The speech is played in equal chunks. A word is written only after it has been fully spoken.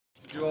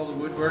the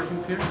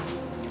woodworking, Peter?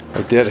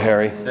 I did,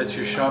 Harry. That's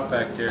your shop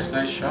back there. It's a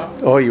nice shop.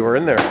 Oh, you were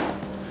in there.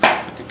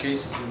 Put the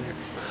cases in there.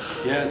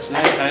 Yeah, it's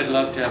nice. I'd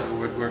love to have a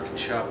woodworking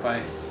shop. I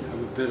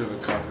am a bit of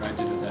a carpenter. I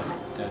did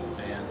that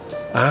van.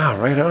 Ah,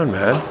 right on,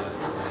 man.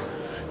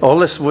 All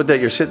this wood that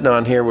you're sitting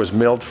on here was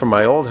milled from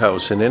my old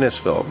house in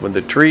Innisfil. When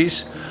the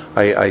trees,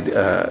 I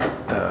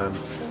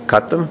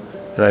cut them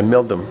and I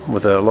milled them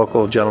with a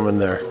local gentleman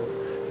there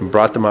and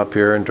brought them up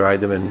here and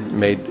dried them and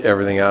made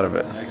everything out of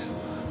it.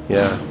 Excellent.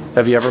 Yeah.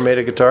 Have you ever made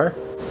a guitar?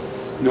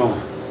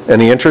 No.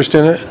 Any interest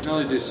in it? I can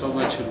only do so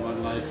much in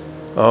one life.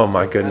 Oh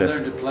my goodness.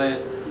 I learned to play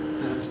it,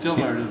 and I'm still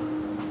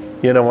learning.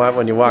 You know what?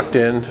 When you walked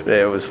in,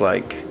 it was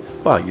like,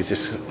 wow, you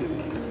just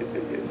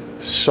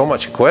so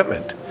much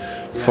equipment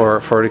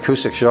for an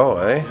acoustic show,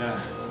 eh? Yeah.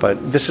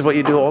 But this is what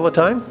you do all the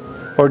time,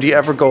 or do you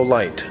ever go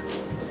light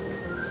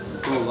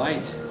Go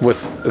light.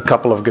 with a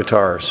couple of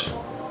guitars?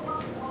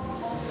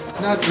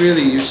 Not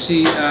really. You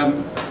see,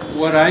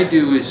 what I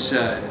do is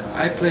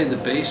I play the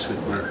bass with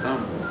my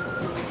thumb.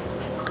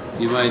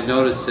 You might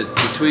notice that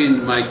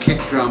between my kick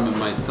drum and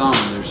my thumb,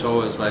 there's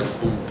always like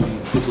boom,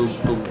 boom, boom, boom,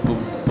 boom,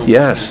 boom, boom.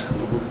 Yes. Boom,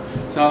 boom,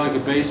 boom. Sound like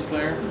a bass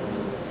player.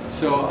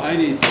 So I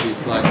need to be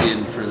plugged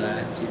in for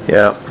that.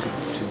 Yeah.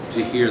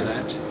 To hear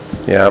that.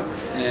 Yeah.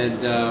 And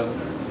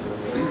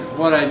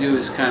what I do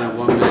is kind of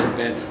one-man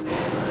band.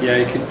 Yeah,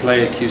 you can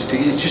play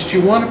acoustic. It's just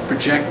you want to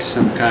project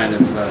some kind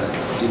of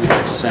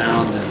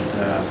sound,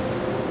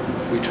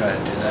 and we try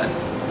to do that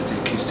with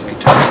the acoustic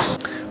guitars.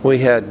 We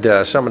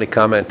had somebody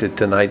commented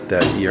tonight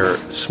that your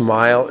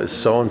smile is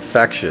so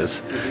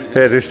infectious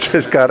and it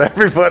just got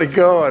everybody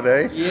going,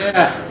 eh?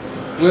 Yeah.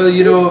 Well,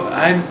 you know,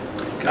 I'm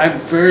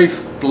very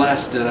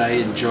blessed that I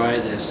enjoy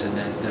this and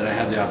that I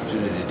have the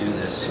opportunity to do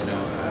this. You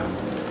know,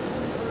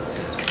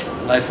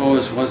 life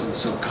always wasn't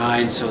so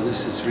kind, so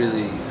this is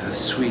really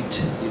sweet.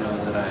 You know,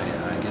 that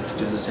I get to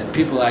do this, and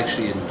people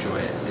actually enjoy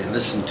it. They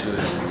listen to it.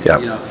 And, Yep.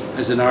 You know,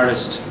 as an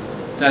artist,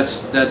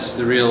 that's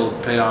the real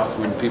payoff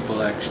when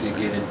people actually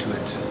get into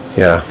it.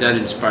 Yeah. That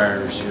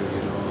inspires you. You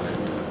know.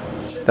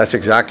 And, That's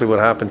exactly what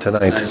happened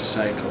tonight. nice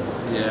cycle.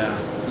 Yeah,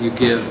 you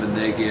give and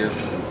they give.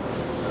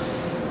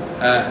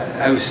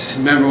 I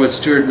remember what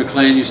Stuart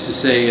McLean used to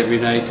say every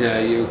night.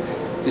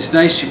 It's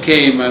nice you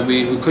came. I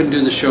mean, we couldn't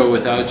do the show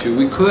without you.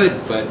 We could,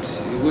 but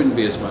it wouldn't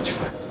be as much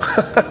fun.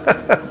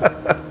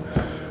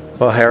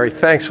 Well, Harry,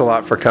 thanks a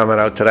lot for coming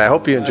out today. I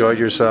hope you enjoyed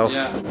yourself.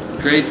 Yeah,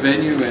 great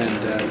venue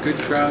and good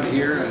crowd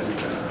here,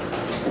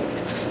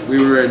 and we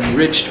were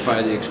enriched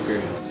by the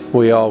experience.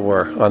 We all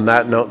were. On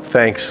that note,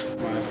 thanks.